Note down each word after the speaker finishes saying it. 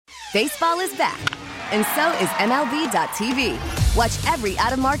Baseball is back, and so is MLB.tv. Watch every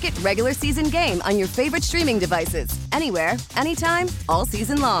out-of-market regular season game on your favorite streaming devices, anywhere, anytime, all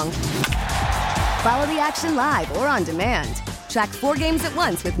season long. Follow the action live or on demand. Track 4 games at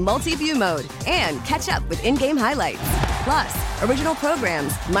once with multi-view mode and catch up with in-game highlights. Plus, original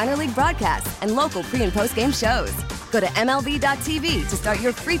programs, minor league broadcasts, and local pre- and post-game shows. Go to MLB.tv to start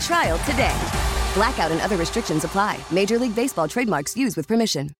your free trial today. Blackout and other restrictions apply. Major League Baseball trademarks used with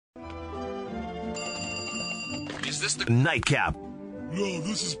permission. Is this the Nightcap? No,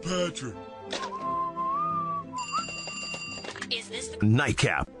 this is Patrick. Is this the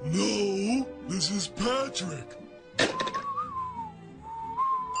Nightcap? No, this is Patrick.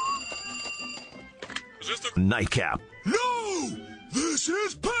 Is this the Nightcap? No, this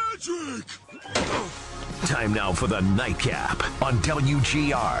is Patrick. Time now for the Nightcap on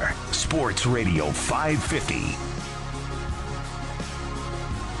WGR Sports Radio 550.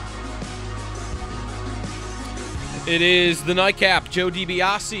 It is the Nightcap. Joe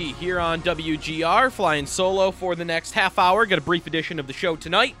DiBiase here on WGR, flying solo for the next half hour. Got a brief edition of the show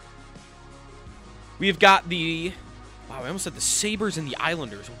tonight. We've got I almost said the Sabres and the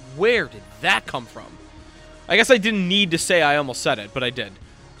Islanders. Where did that come from? I guess I didn't need to say I almost said it, but I did.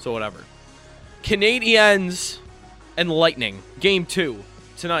 So whatever. Canadiens and Lightning, Game 2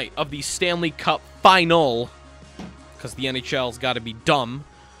 tonight of the Stanley Cup Final, because the NHL's got to be dumb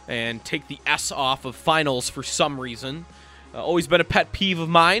and take the S off of finals for some reason. Always been a pet peeve of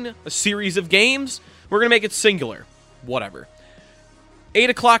mine. A series of games. We're going to make it singular. Whatever. 8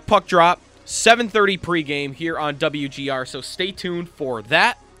 o'clock puck drop. 7:30 pregame here on WGR, so stay tuned for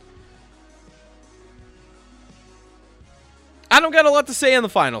that. I don't got a lot to say on the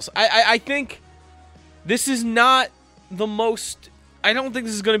finals. I think this is not the most... I don't think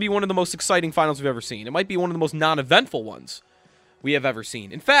this is going to be one of the most exciting finals we've ever seen. It might be one of the most non-eventful ones we have ever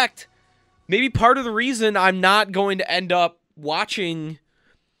seen. In fact, maybe part of the reason I'm not going to end up watching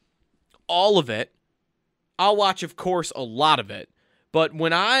all of it, I'll watch, of course, a lot of it, but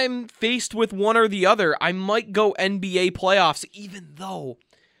when I'm faced with one or the other, I might go NBA playoffs, even though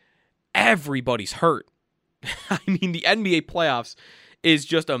everybody's hurt. I mean, the NBA playoffs is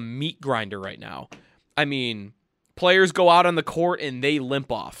just a meat grinder right now. I mean, players go out on the court and they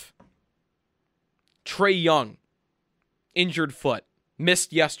limp off. Trae Young, injured foot,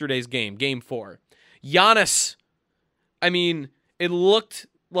 missed yesterday's game, Game 4. Giannis, I mean, it looked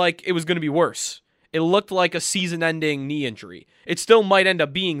like it was going to be worse. It looked like a season-ending knee injury. It still might end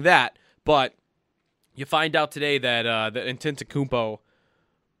up being that, but you find out today that Antetokounmpo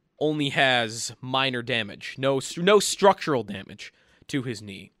only has minor damage, no structural damage to his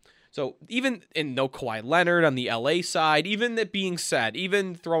knee. So even, and no Kawhi Leonard on the LA side, even that being said,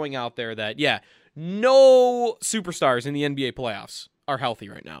 even throwing out there that, yeah, no superstars in the NBA playoffs are healthy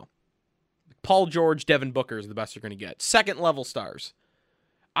right now. Paul George, Devin Booker is the best you're going to get. Second-level stars.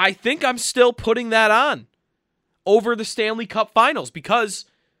 I think I'm still putting that on over the Stanley Cup Finals because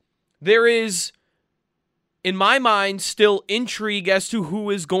there is, in my mind, still intrigue as to who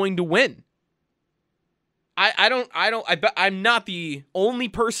is going to win. I'm not the only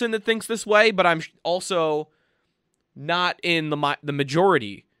person that thinks this way, but I'm also not in the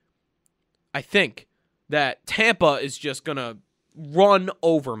majority. I think that Tampa is just going to run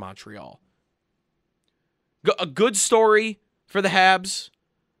over Montreal. A good story for the Habs.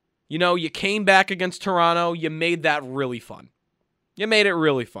 You know, you came back against Toronto. You made that really fun. You made it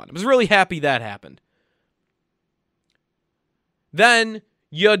really fun. I was really happy that happened. Then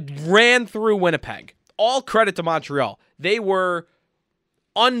you ran through Winnipeg. All credit to Montreal. They were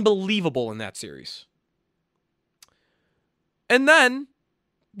unbelievable in that series. And then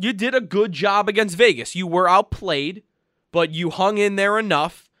you did a good job against Vegas. You were outplayed, but you hung in there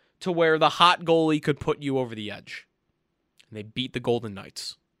enough to where the hot goalie could put you over the edge. And they beat the Golden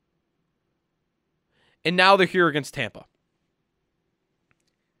Knights. And now they're here against Tampa.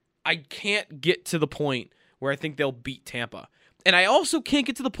 I can't get to the point where I think they'll beat Tampa. And I also can't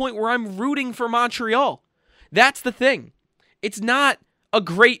get to the point where I'm rooting for Montreal. That's the thing. It's not a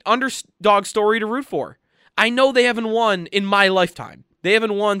great underdog story to root for. I know they haven't won in my lifetime. They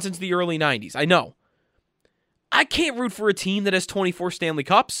haven't won since the early 90s. I know. I can't root for a team that has 24 Stanley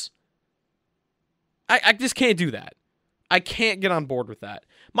Cups. I just can't do that. I can't get on board with that.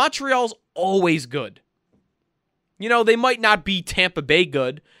 Montreal's always good. You know, they might not be Tampa Bay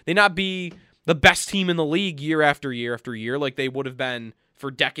good. They not be the best team in the league year after year after year like they would have been for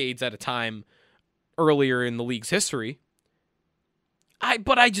decades at a time earlier in the league's history.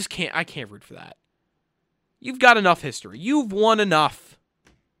 But I just can't. I can't root for that. You've got enough history. You've won enough.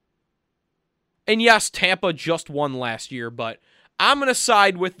 And yes, Tampa just won last year, but I'm going to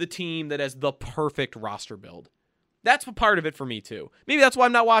side with the team that has the perfect roster build. That's a part of it for me, too. Maybe that's why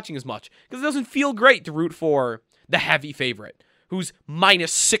I'm not watching as much, because it doesn't feel great to root for the heavy favorite, who's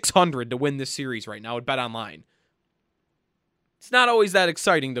minus 600 to win this series right now at BetOnline. It's not always that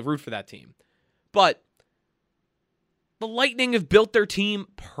exciting to root for that team. But the Lightning have built their team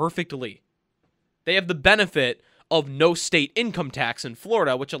perfectly. They have the benefit of no state income tax in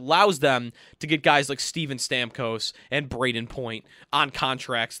Florida, which allows them to get guys like Steven Stamkos and Braden Point on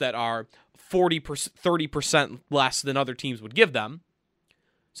contracts that are 30% less than other teams would give them.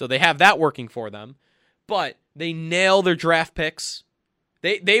 So they have that working for them. But they nail their draft picks.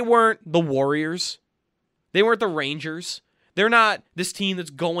 They weren't the Warriors. They weren't the Rangers. They're not this team that's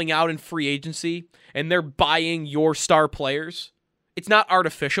going out in free agency and they're buying your star players. It's not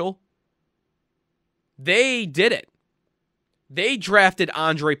artificial. They did it. They drafted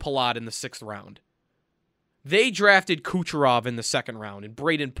Andre Palat in the 6th round. They drafted Kucherov in the 2nd round and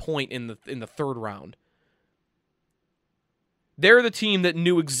Braden Point in the 3rd round. They're the team that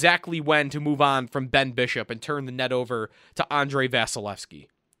knew exactly when to move on from Ben Bishop and turn the net over to Andrei Vasilevsky.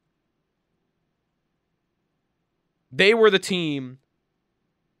 They were the team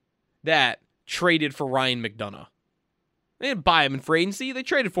that traded for Ryan McDonough. They didn't buy him in free agency. They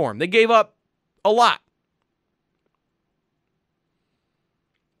traded for him. They gave up a lot.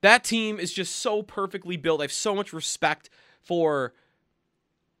 That team is just so perfectly built. I have so much respect for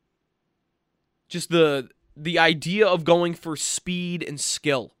just the idea of going for speed and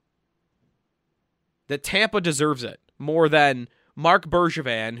skill. That Tampa deserves it more than Mark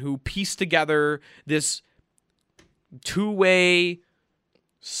Bergevin, who pieced together this two-way,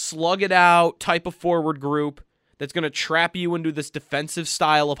 slug-it-out type of forward group that's going to trap you into this defensive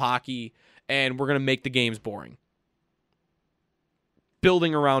style of hockey, and we're going to make the games boring.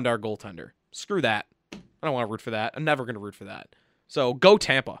 Building around our goaltender. Screw that. I don't want to root for that. I'm never going to root for that. So go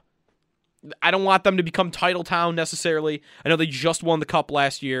Tampa. I don't want them to become title town necessarily. I know they just won the Cup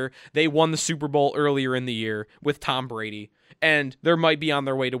last year. They won the Super Bowl earlier in the year with Tom Brady. And they might be on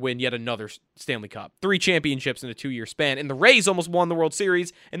their way to win yet another Stanley Cup. 3 championships in a 2-year span. And the Rays almost won the World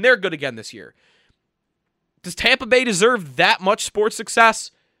Series, and they're good again this year. Does Tampa Bay deserve that much sports success?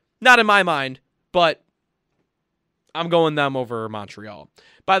 Not in my mind, but I'm going them over Montreal.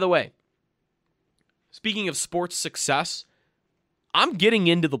 By the way, speaking of sports success, I'm getting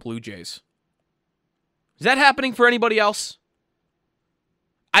into the Blue Jays. Is that happening for anybody else?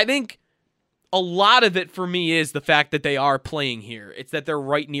 I think a lot of it for me is the fact that they are playing here. It's that they're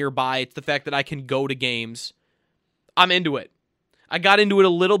right nearby. It's the fact that I can go to games. I'm into it. I got into it a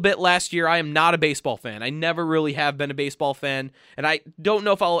little bit last year. I am not a baseball fan. I never really have been a baseball fan, and I don't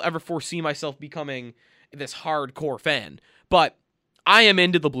know if I'll ever foresee myself becoming this hardcore fan. But I am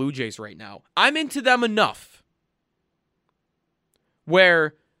into the Blue Jays right now. I'm into them enough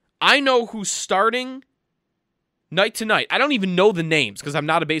where I know who's starting night to night. I don't even know the names because I'm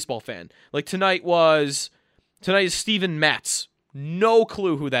not a baseball fan. Like tonight is Steven Matz. No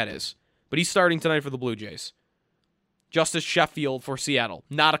clue who that is. But he's starting tonight for the Blue Jays. Justice Sheffield for Seattle.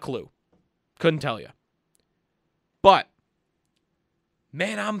 Not a clue. Couldn't tell you. But,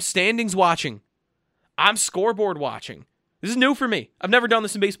 man, I'm standings watching. I'm scoreboard watching. This is new for me. I've never done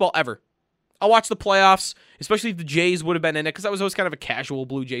this in baseball ever. I'll watch the playoffs, especially if the Jays would have been in it, because I was always kind of a casual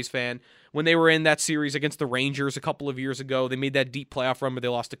Blue Jays fan. When they were in that series against the Rangers a couple of years ago, they made that deep playoff run where they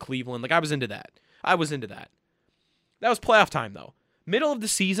lost to Cleveland. Like, I was into that. That was playoff time, though. Middle of the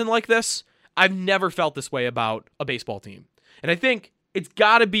season like this, I've never felt this way about a baseball team. And I think it's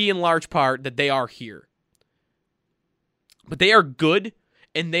got to be in large part that they are here. But they are good,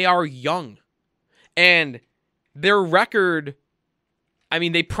 and they are young. And their record, I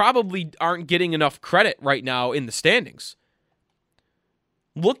mean, they probably aren't getting enough credit right now in the standings.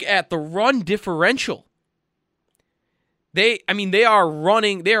 Look at the run differential. They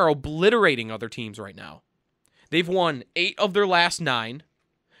are obliterating other teams right now. They've won 8 of their last 9.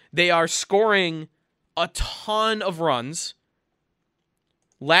 They are scoring a ton of runs.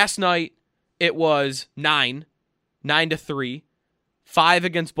 Last night, it was 9-3, 5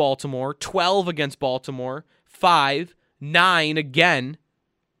 against Baltimore, 12 against Baltimore, 5, 9 again.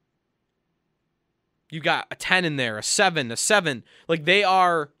 You got a 10 in there, a 7. Like, they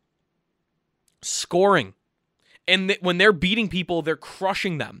are scoring. And when they're beating people, they're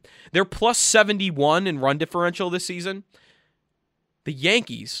crushing them. They're plus 71 in run differential this season. The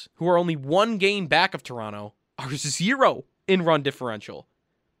Yankees, who are only 1 game back of Toronto, are 0 in run differential.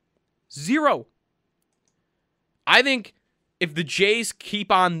 0. I think if the Jays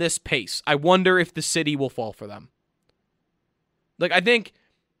keep on this pace, I wonder if the city will fall for them. Like, I think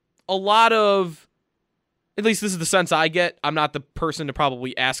it's At least this is the sense I get. I'm not the person to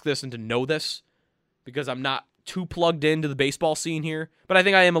probably ask this and to know this because I'm not too plugged into the baseball scene here. But I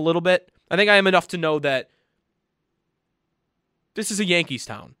think I am a little bit. I think I am enough to know that this is a Yankees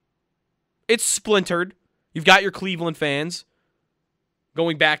town. It's splintered. You've got your Cleveland fans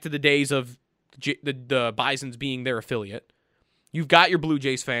going back to the days of the Bisons being their affiliate. You've got your Blue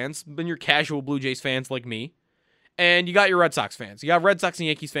Jays fans, and your casual Blue Jays fans like me. And you got your Red Sox fans. You got Red Sox and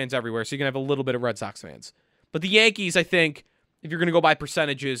Yankees fans everywhere, so you can have a little bit of Red Sox fans. But the Yankees, I think, if you're going to go by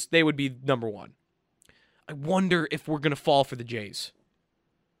percentages, they would be number one. I wonder if we're going to fall for the Jays.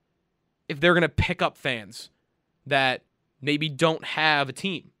 If they're going to pick up fans that maybe don't have a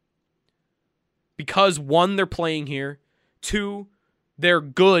team. Because, one, they're playing here. Two, they're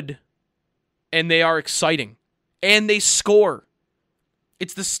good. And they are exciting. And they score.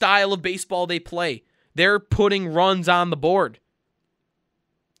 It's the style of baseball they play. They're putting runs on the board.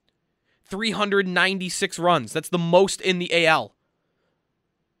 396 runs. That's the most in the AL.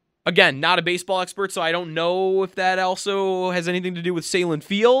 Again, not a baseball expert, so I don't know if that also has anything to do with Salem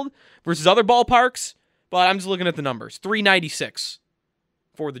Field versus other ballparks, but I'm just looking at the numbers. 396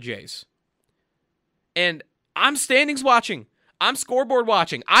 for the Jays. And I'm standings watching. I'm scoreboard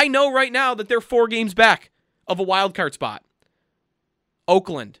watching. I know right now that they're 4 games back of a wild card spot.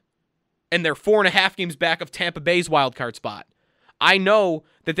 Oakland. And they're 4.5 games back of Tampa Bay's wild card spot. I know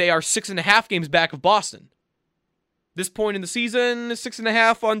that they are 6.5 games back of Boston. This point in the season,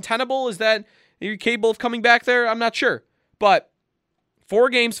 6.5 untenable? Is that, are you capable of coming back there? I'm not sure. But 4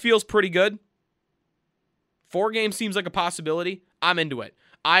 games feels pretty good. 4 games seems like a possibility. I'm into it.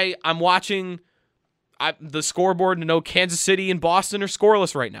 I'm watching the scoreboard to know Kansas City and Boston are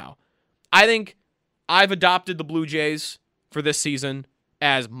scoreless right now. I think I've adopted the Blue Jays for this season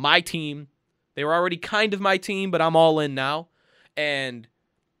as my team. They were already kind of my team, but I'm all in now. And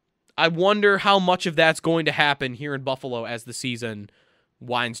I wonder how much of that's going to happen here in Buffalo as the season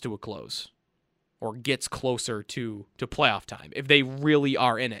winds to a close or gets closer to playoff time, if they really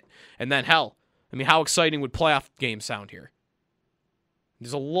are in it. And then, hell, I mean, how exciting would playoff games sound here?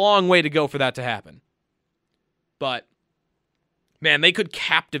 There's a long way to go for that to happen. But, man, they could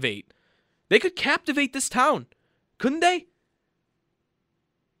captivate. They could captivate this town, couldn't they?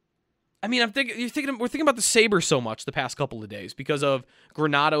 I mean, we're thinking about the Sabres so much the past couple of days because of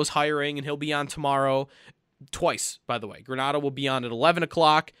Granado's hiring, and he'll be on tomorrow twice, by the way. Granado will be on at 11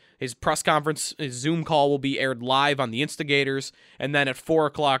 o'clock. His press conference, his Zoom call will be aired live on the Instigators, and then at 4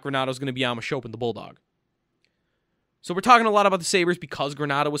 o'clock, Granado's going to be on with Schopp and the Bulldog. So we're talking a lot about the Sabres because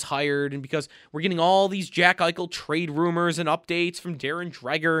Granado was hired and because we're getting all these Jack Eichel trade rumors and updates from Darren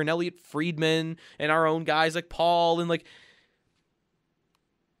Dreger and Elliot Friedman and our own guys like Paul, and like,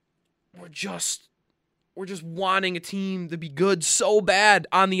 we're just wanting a team to be good so bad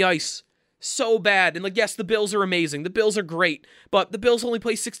on the ice. So bad. And like, yes, the Bills are amazing. The Bills are great. But the Bills only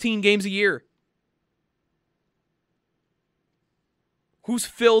play 16 games a year. Who's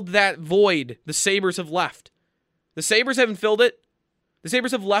filled that void the Sabres have left? The Sabres haven't filled it. The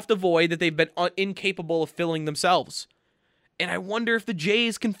Sabres have left a void that they've been incapable of filling themselves. And I wonder if the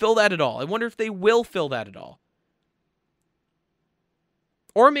Jays can fill that at all. I wonder if they will fill that at all.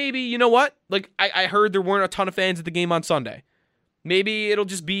 Or maybe, you know what? Like, I heard there weren't a ton of fans at the game on Sunday. Maybe it'll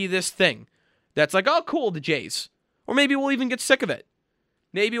just be this thing that's like, oh, cool, the Jays. Or maybe we'll even get sick of it.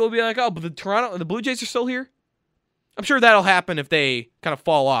 Maybe we'll be like, oh, but the Blue Jays are still here? I'm sure that'll happen if they kind of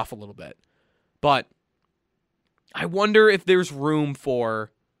fall off a little bit. But I wonder if there's room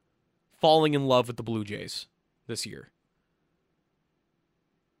for falling in love with the Blue Jays this year.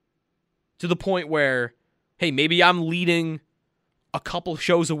 To the point where, hey, maybe I'm leading a couple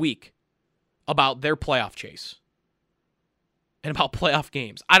shows a week about their playoff chase and about playoff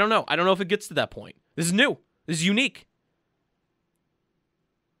games. I don't know. I don't know if it gets to that point. This is new. This is unique.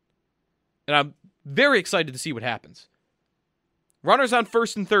 And I'm very excited to see what happens. Runners on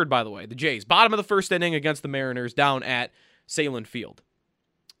first and third, by the way. The Jays. Bottom of the first inning against the Mariners down at Salem Field.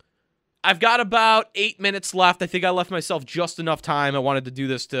 I've got about 8 minutes left. I think I left myself just enough time. I wanted to do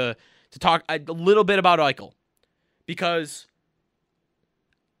this to talk a little bit about Eichel. Because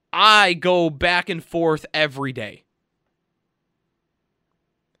I go back and forth every day.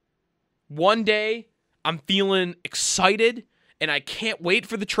 One day, I'm feeling excited, and I can't wait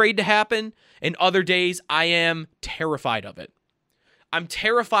for the trade to happen. And other days, I am terrified of it. I'm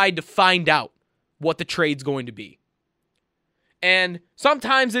terrified to find out what the trade's going to be. And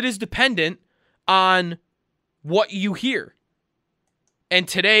sometimes it is dependent on what you hear. And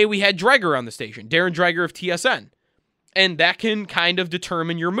today, we had Dreger on the station, Darren Dreger of TSN. And that can kind of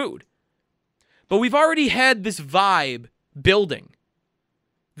determine your mood. But we've already had this vibe building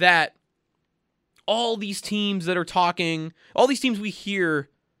that all these teams that are talking, all these teams we hear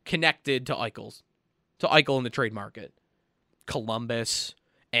connected to Eichel in the trade market. Columbus,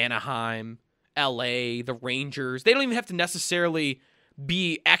 Anaheim, LA, the Rangers. They don't even have to necessarily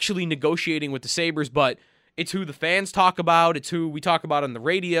be actually negotiating with the Sabres, but it's who the fans talk about. It's who we talk about on the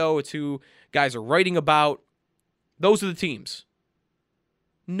radio. It's who guys are writing about. Those are the teams.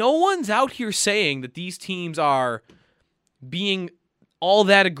 No one's out here saying that these teams are being all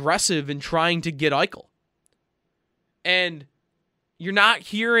that aggressive in trying to get Eichel. And you're not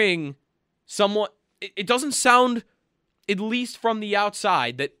hearing someone... It doesn't sound, at least from the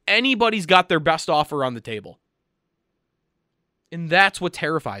outside, that anybody's got their best offer on the table. And that's what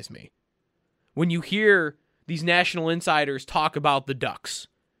terrifies me. When you hear these national insiders talk about the Ducks,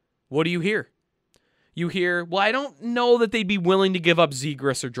 what do you hear? You hear, well, I don't know that they'd be willing to give up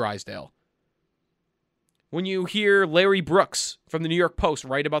Zegras or Drysdale. When you hear Larry Brooks from the New York Post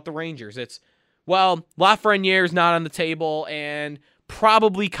write about the Rangers, it's, well, Lafreniere's not on the table, and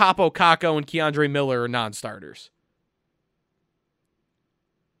probably Capo Caco and Keandre Miller are non-starters.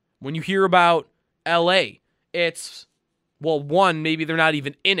 When you hear about LA, it's, well, one, maybe they're not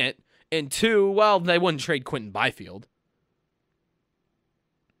even in it, and two, well, they wouldn't trade Quentin Byfield.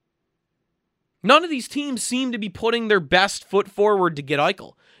 None of these teams seem to be putting their best foot forward to get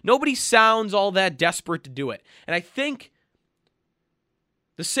Eichel. Nobody sounds all that desperate to do it. And I think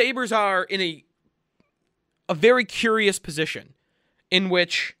the Sabres are in a very curious position in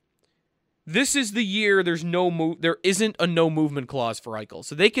which this is the year there isn't a no movement clause for Eichel.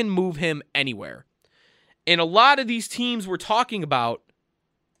 So they can move him anywhere. And a lot of these teams we're talking about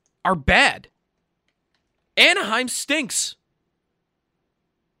are bad. Anaheim stinks.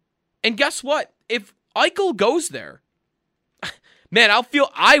 And guess what? If Eichel goes there, man,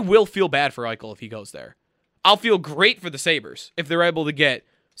 I will feel bad for Eichel if he goes there. I'll feel great for the Sabres if they're able to get,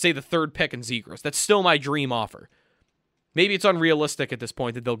 say, the third pick in Zegras. That's still my dream offer. Maybe it's unrealistic at this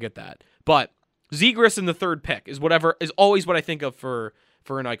point that they'll get that. But Zegras in the third pick is always what I think of for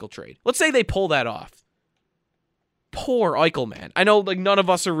an Eichel trade. Let's say they pull that off. Poor Eichel, man. I know like none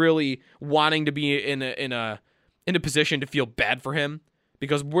of us are really wanting to be in a position to feel bad for him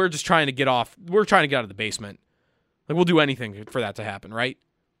because we're just trying to get out of the basement. Like we'll do anything for that to happen, right?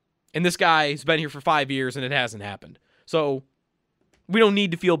 And this guy's been here for 5 years and it hasn't happened. So we don't need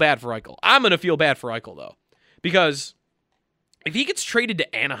to feel bad for Eichel. I'm going to feel bad for Eichel though. Because if he gets traded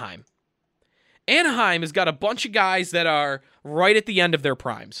to Anaheim has got a bunch of guys that are right at the end of their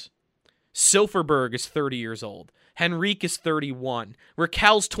primes. Silfverberg is 30 years old. Henrique is 31.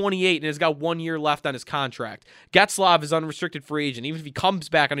 Raquel's 28 and has got 1 year left on his contract. Getzlaf is unrestricted free agent. Even if he comes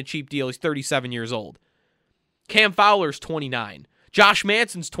back on a cheap deal, he's 37 years old. Cam Fowler's 29. Josh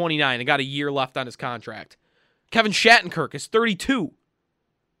Manson's 29 and got a year left on his contract. Kevin Shattenkirk is 32.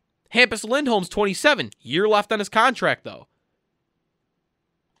 Hampus Lindholm's 27. Year left on his contract, though.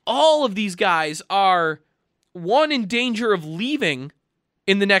 All of these guys are, one, in danger of leaving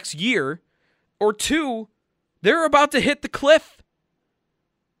in the next year, or two, they're about to hit the cliff.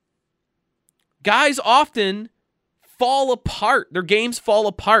 Guys often fall apart. Their games fall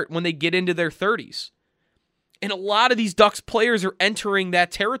apart when they get into their 30s. And a lot of these Ducks players are entering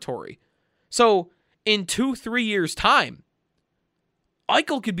that territory. So, in 2-3 years' time,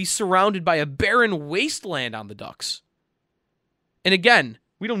 Eichel could be surrounded by a barren wasteland on the Ducks. And again,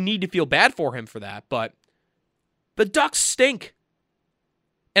 we don't need to feel bad for him for that, but the Ducks stink.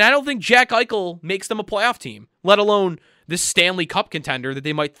 And I don't think Jack Eichel makes them a playoff team, let alone this Stanley Cup contender that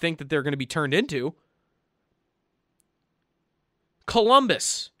they might think that they're going to be turned into.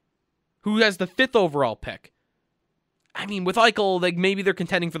 Columbus, who has the 5th overall pick. I mean, with Eichel, like maybe they're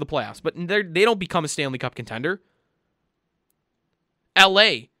contending for the playoffs, but they don't become a Stanley Cup contender.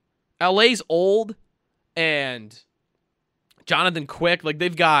 LA's old, and Jonathan Quick, like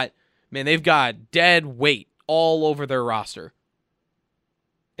they've got dead weight all over their roster.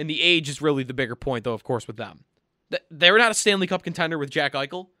 And the age is really the bigger point, though, of course, with them. They're not a Stanley Cup contender with Jack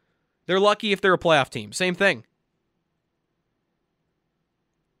Eichel. They're lucky if they're a playoff team. Same thing.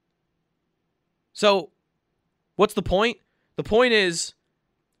 So, what's the point? The point is,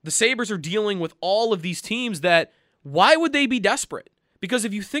 the Sabres are dealing with all of these teams that, why would they be desperate? Because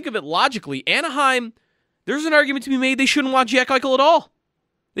if you think of it logically, Anaheim, there's an argument to be made they shouldn't want Jack Eichel at all.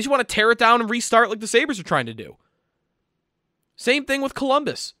 They should want to tear it down and restart like the Sabres are trying to do. Same thing with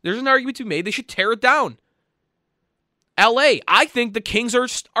Columbus. There's an argument to be made they should tear it down. LA, I think the Kings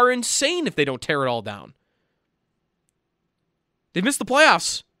are insane if they don't tear it all down. They've missed the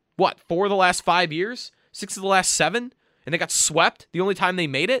playoffs, 4 of the last 5 years? 6 of the last 7? And they got swept the only time they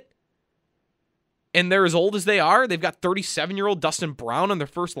made it? and they're as old as they are. They've got 37-year-old Dustin Brown on their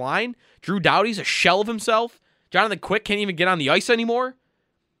first line. Drew Doughty's a shell of himself. Jonathan Quick can't even get on the ice anymore.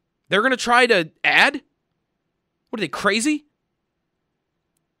 They're going to try to add? What are they, crazy?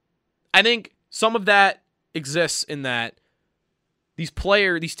 I think some of that exists in that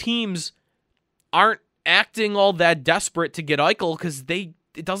these teams aren't acting all that desperate to get Eichel because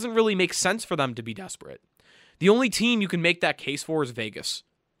it doesn't really make sense for them to be desperate. The only team you can make that case for is Vegas.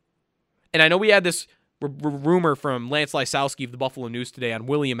 And I know we had this rumor from Lance Lysowski of the Buffalo News today on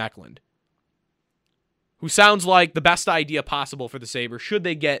William Eklund, who sounds like the best idea possible for the Sabres should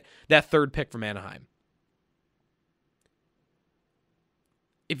they get that third pick from Anaheim.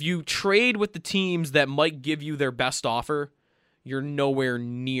 If you trade with the teams that might give you their best offer, you're nowhere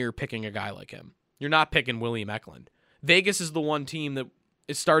near picking a guy like him. You're not picking William Eklund. Vegas is the one team that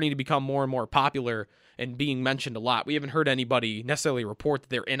is starting to become more and more popular and being mentioned a lot. We haven't heard anybody necessarily report that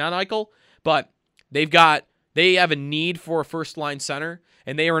they're in on Eichel, but they have a need for a first-line center,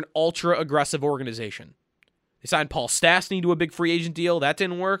 and they are an ultra-aggressive organization. They signed Paul Stastny to a big free agent deal. That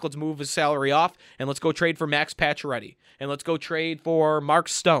didn't work. Let's move his salary off, and let's go trade for Max Pacioretty. And let's go trade for Mark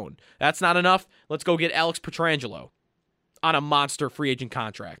Stone. That's not enough. Let's go get Alex Pietrangelo on a monster free agent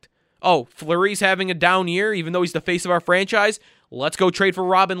contract. Oh, Fleury's having a down year, even though he's the face of our franchise. Let's go trade for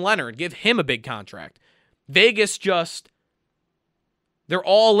Robin Leonard. Give him a big contract. Vegas they're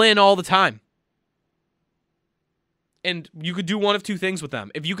all in all the time. And you could do one of two things with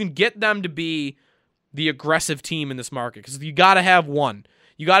them. If you can get them to be the aggressive team in this market, because you got to have one.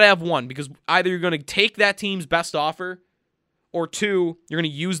 You got to have one, because either you're going to take that team's best offer, or two, you're going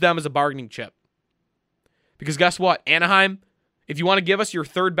to use them as a bargaining chip. Because guess what? Anaheim, if you want to give us your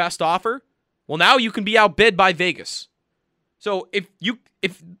third best offer, well, now you can be outbid by Vegas. So if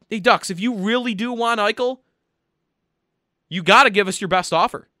Ducks, if you really do want Eichel, you got to give us your best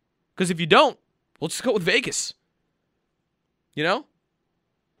offer. Because if you don't, we'll just go with Vegas. You know?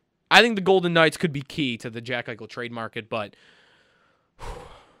 I think the Golden Knights could be key to the Jack Eichel trade market, but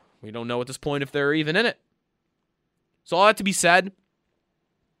we don't know at this point if they're even in it. So all that to be said,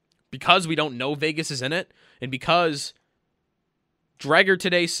 because we don't know Vegas is in it, and because Dreger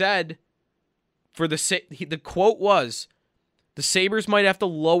today said, the quote was, the Sabres might have to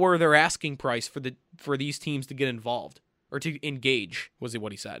lower their asking price for these teams to get involved, or to engage, was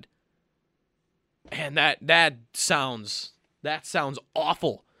what he said. And that sounds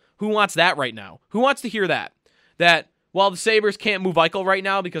awful. Who wants that right now? Who wants to hear that? That, well, the Sabres can't move Eichel right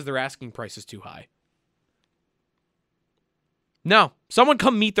now because their asking price is too high. No. Someone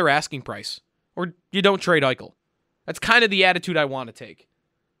come meet their asking price. Or you don't trade Eichel. That's kind of the attitude I want to take.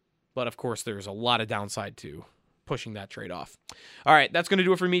 But, of course, there's a lot of downside to pushing that trade off. All right, that's going to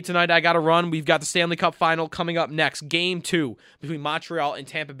do it for me tonight. I got to run. We've got the Stanley Cup Final coming up next. Game 2 between Montreal and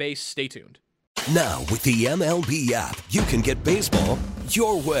Tampa Bay. Stay tuned. Now, with the MLB app, you can get baseball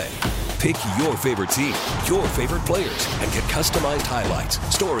your way. Pick your favorite team, your favorite players, and get customized highlights,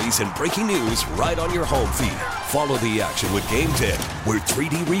 stories, and breaking news right on your home feed. Follow the action with Game 10, where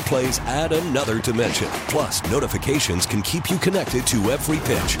 3D replays add another dimension. Plus, notifications can keep you connected to every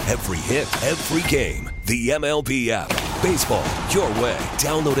pitch, every hit, every game. The MLB app. Baseball your way.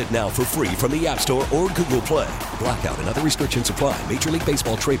 Download it now for free from the App Store or Google Play. Blackout and other restrictions apply. Major League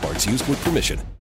Baseball trademarks used with permission.